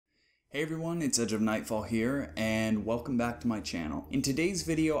Hey everyone, it's EdgeOfNightfall here, and welcome back to my channel. In today's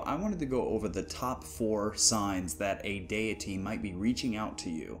video, I wanted to go over the top 4 signs that a deity might be reaching out to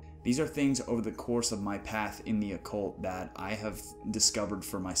you. These are things over the course of my path in the occult that I have discovered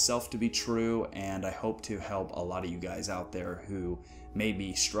for myself to be true, and I hope to help a lot of you guys out there who may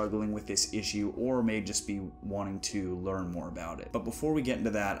be struggling with this issue or may just be wanting to learn more about it. But before we get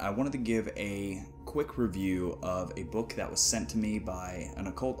into that, I wanted to give a quick review of a book that was sent to me by an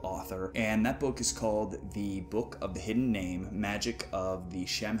occult author, and that book is called The Book of the Hidden Name, Magick of the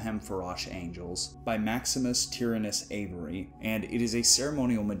Shem HaMphorash Angels by Maximus Tyrannus Avery, and it is a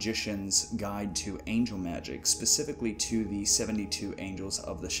ceremonial magician's guide to angel magic, specifically to the 72 angels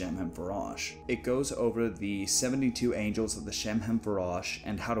of the Shem HaMphorash. It goes over the 72 angels of the Shem HaMphorash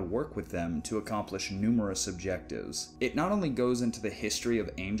and how to work with them to accomplish numerous objectives. It not only goes into the history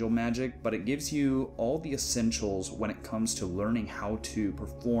of angel magic, but it gives you all the essentials when it comes to learning how to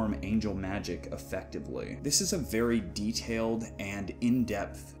perform angel magic effectively. This is a very detailed and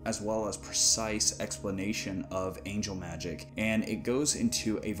in-depth as well as precise explanation of angel magic, and it goes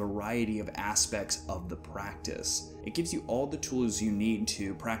into a variety of aspects of the practice. It gives you all the tools you need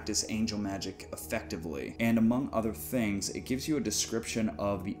to practice angel magic effectively, and among other things, it gives you a description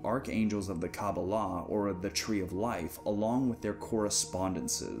of the archangels of the Kabbalah, or the Tree of Life, along with their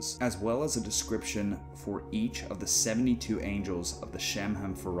correspondences, as well as a description for each of the 72 angels of the Shem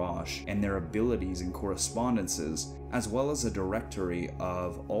HaMphorash and their abilities and correspondences, as well as a directory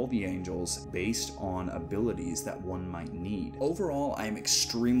of all the angels based on abilities that one might need. Overall, I am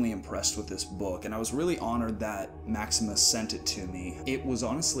extremely impressed with this book, and I was really honored that Maximus sent it to me. It was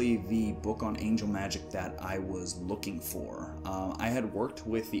honestly the book on angel magic that I was looking for. I had worked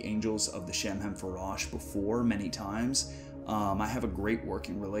with the angels of the Shem HaMphorash before many times. I have a great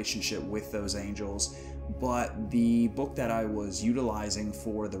working relationship with those angels, but the book that I was utilizing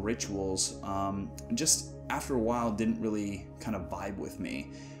for the rituals just after a while didn't really kind of vibe with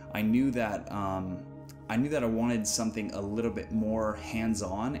me. I knew that I wanted something a little bit more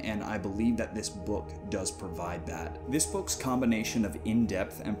hands-on, and I believe that this book does provide that. This book's combination of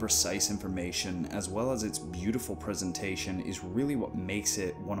in-depth and precise information, as well as its beautiful presentation, is really what makes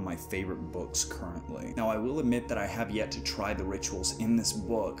it one of my favorite books currently. Now, I will admit that I have yet to try the rituals in this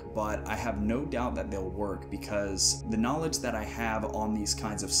book, but I have no doubt that they'll work because the knowledge that I have on these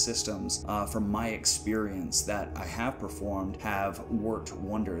kinds of systems from my experience that I have performed have worked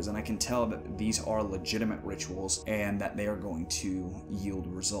wonders, and I can tell that these are legitimate rituals and that they are going to yield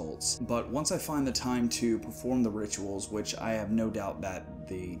results. But once I find the time to perform the rituals, which I have no doubt that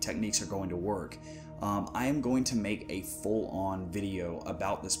the techniques are going to work, I am going to make a full-on video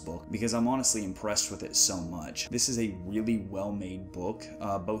about this book because I'm honestly impressed with it so much. This is a really well-made book,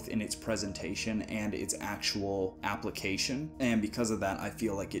 both in its presentation and its actual application, and because of that I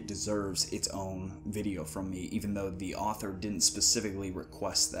feel like it deserves its own video from me, even though the author didn't specifically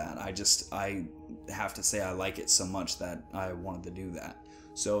request that. I have to say I like it so much that I wanted to do that.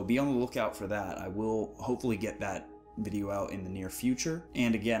 So be on the lookout for that. I will hopefully get that video out in the near future.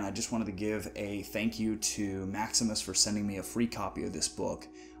 And again, I just wanted to give a thank you to Maximus for sending me a free copy of this book.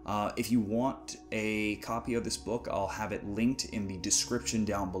 If you want a copy of this book, I'll have it linked in the description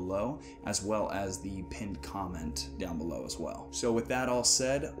down below, as well as the pinned comment down below as well. So with that all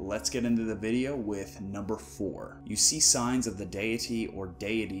said, let's get into the video with number 4. You see signs of the deity or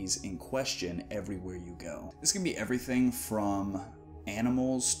deities in question everywhere you go. This can be everything from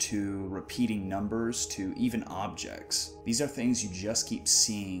animals to repeating numbers to even objects. These are things you just keep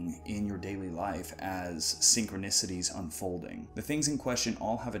seeing in your daily life as synchronicities unfolding. The things in question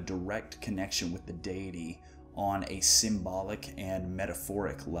all have a direct connection with the deity on a symbolic and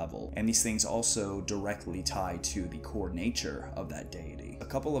metaphoric level, and these things also directly tie to the core nature of that deity. A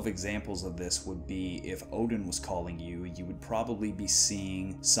couple of examples of this would be if Odin was calling you, you would probably be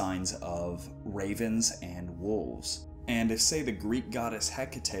seeing signs of ravens and wolves. And if, say, the Greek goddess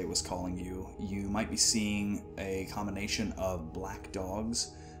Hecate was calling you, you might be seeing a combination of black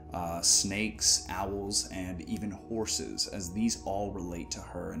dogs, snakes, owls, and even horses, as these all relate to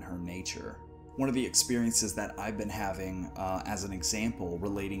her and her nature. One of the experiences that I've been having as an example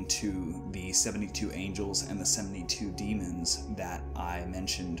relating to the 72 angels and the 72 demons that I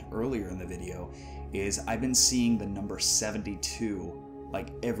mentioned earlier in the video is I've been seeing the number 72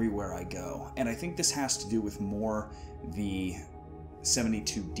 like everywhere I go. And I think this has to do with more the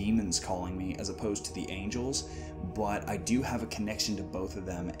 72 demons calling me as opposed to the angels, but I do have a connection to both of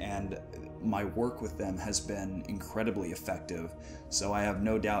them, and my work with them has been incredibly effective, so I have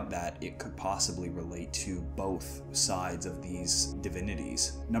no doubt that it could possibly relate to both sides of these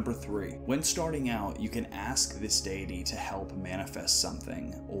divinities. Number 3, when starting out, you can ask this deity to help manifest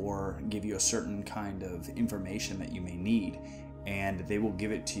something or give you a certain kind of information that you may need, and they will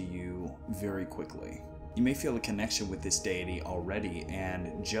give it to you very quickly. You may feel a connection with this deity already,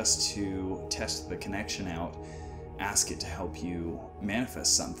 and just to test the connection out, ask it to help you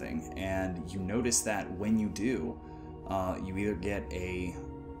manifest something, and you notice that when you do, you either get a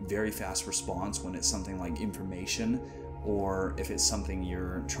very fast response when it's something like information, or if it's something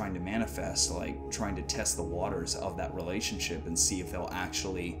you're trying to manifest, like trying to test the waters of that relationship and see if they'll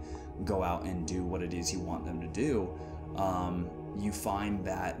actually go out and do what it is you want them to do, you find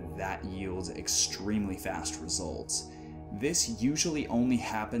that that yields extremely fast results. This usually only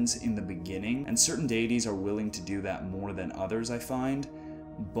happens in the beginning, and certain deities are willing to do that more than others, I find,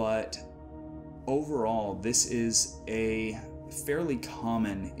 but overall this is a fairly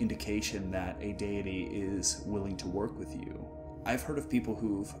common indication that a deity is willing to work with you. I've heard of people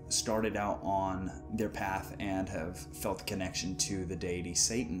who've started out on their path and have felt a connection to the deity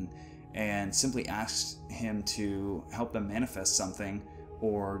Satan and simply asked him to help them manifest something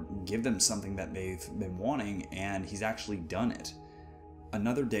or give them something that they've been wanting, and he's actually done it.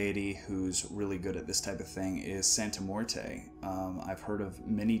 Another deity who's really good at this type of thing is Santa Muerte. I've heard of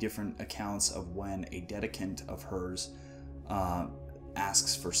many different accounts of when a dedicant of hers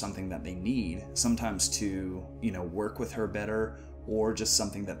asks for something that they need, sometimes to, work with her better, or just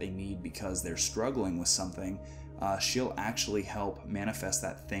something that they need because they're struggling with something. She'll actually help manifest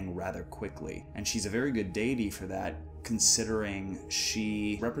that thing rather quickly. And she's a very good deity for that, considering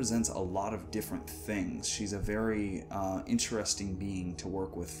she represents a lot of different things. She's a very interesting being to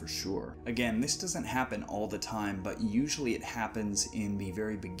work with for sure. Again, this doesn't happen all the time, but usually it happens in the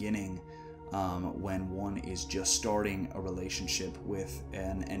very beginning when one is just starting a relationship with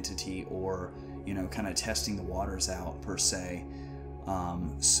an entity, or kind of testing the waters out per se.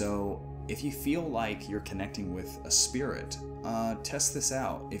 So if you feel like you're connecting with a spirit, test this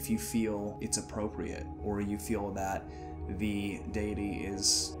out if you feel it's appropriate, or you feel that the deity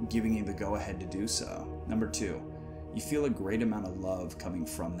is giving you the go-ahead to do so. Number 2, you feel a great amount of love coming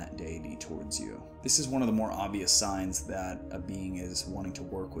from that deity towards you. This is one of the more obvious signs that a being is wanting to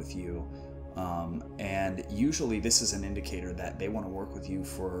work with you. And usually this is an indicator that they want to work with you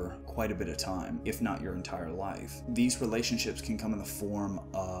for quite a bit of time, if not your entire life. These relationships can come in the form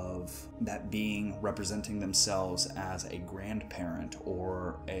of that being representing themselves as a grandparent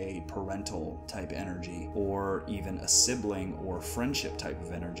or a parental type energy, or even a sibling or friendship type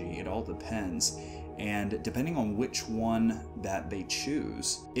of energy. It all depends. And depending on which one that they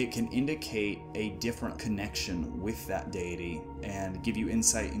choose, it can indicate a different connection with that deity and give you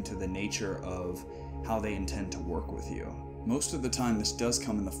insight into the nature of how they intend to work with you. Most of the time this does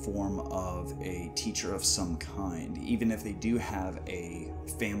come in the form of a teacher of some kind, even if they do have a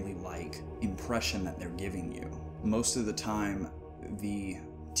family-like impression that they're giving you. Most of the time the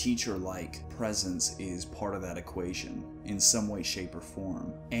teacher-like presence is part of that equation in some way, shape, or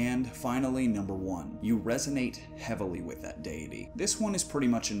form. And finally, number 1, you resonate heavily with that deity. This one is pretty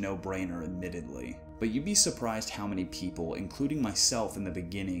much a no-brainer, admittedly, but you'd be surprised how many people, including myself in the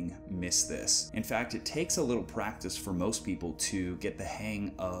beginning, miss this. In fact, it takes a little practice for most people to get the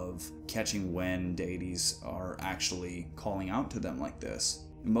hang of catching when deities are actually calling out to them like this.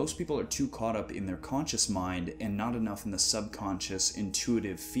 Most people are too caught up in their conscious mind and not enough in the subconscious,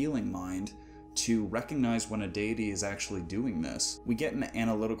 intuitive feeling mind to recognize when a deity is actually doing this. We get in the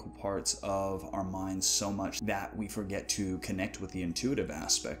analytical parts of our minds so much that we forget to connect with the intuitive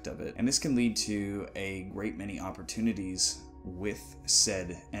aspect of it. And this can lead to a great many opportunities with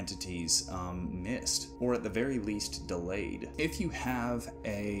said entities missed, or at the very least delayed. If you have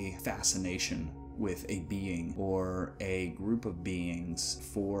a fascination with a being or a group of beings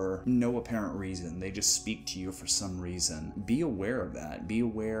for no apparent reason, they just speak to you for some reason, be aware of that. Be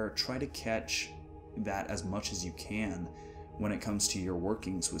aware, try to catch that as much as you can when it comes to your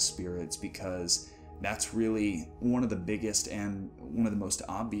workings with spirits, because that's really one of the biggest and one of the most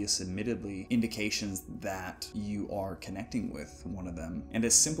obvious, admittedly, indications that you are connecting with one of them. And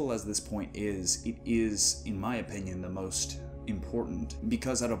as simple as this point is, it is, in my opinion, the most important,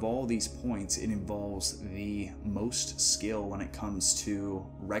 because out of all these points, it involves the most skill when it comes to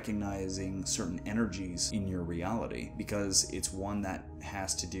recognizing certain energies in your reality, because it's one that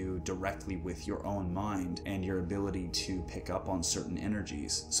has to do directly with your own mind and your ability to pick up on certain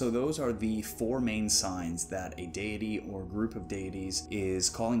energies. So those are the 4 main signs that a deity or group of deities is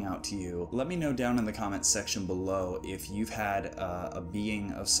calling out to you. Let me know down in the comments section below if you've had a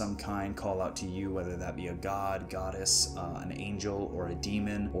being of some kind call out to you, whether that be a god, goddess, an angel, or a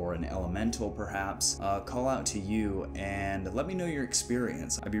demon, or an elemental perhaps, call out to you, and let me know your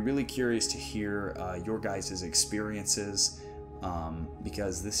experience. I'd be really curious to hear your guys' experiences,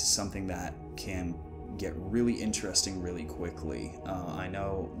 because this is something that can get really interesting really quickly. I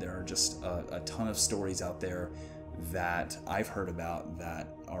know there are just a ton of stories out there that I've heard about that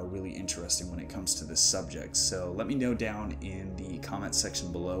are really interesting when it comes to this subject. So let me know down in the comment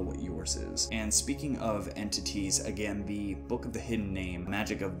section below what yours is. And speaking of entities, again, the Book of the Hidden Name,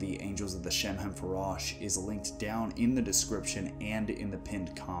 Magick of the Angels of the Shem, HaMphorash, is linked down in the description and in the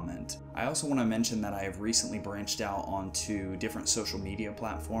pinned comment. I also want to mention that I have recently branched out onto different social media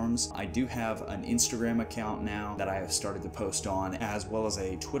platforms. I do have an Instagram account now that I have started to post on, as well as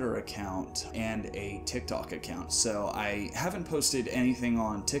a Twitter account and a TikTok account. So I haven't posted anything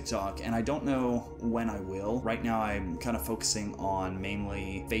on TikTok, and I don't know when I will. Right now I'm kind of focusing on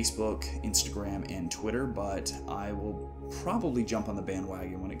mainly Facebook, Instagram, and Twitter, but I will probably jump on the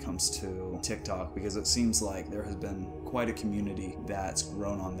bandwagon when it comes to TikTok, because it seems like there has been quite a community that's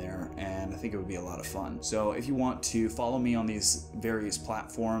grown on there, and I think it would be a lot of fun. So if you want to follow me on these various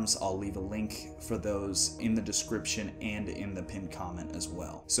platforms, I'll leave a link for those in the description and in the pinned comment as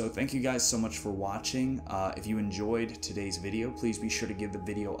well. So thank you guys so much for watching. If you enjoyed today's video, please be sure to give the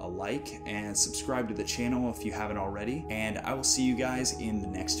video a like and subscribe to the channel if you haven't already, and I will see you guys in the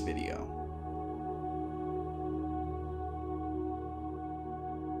next video.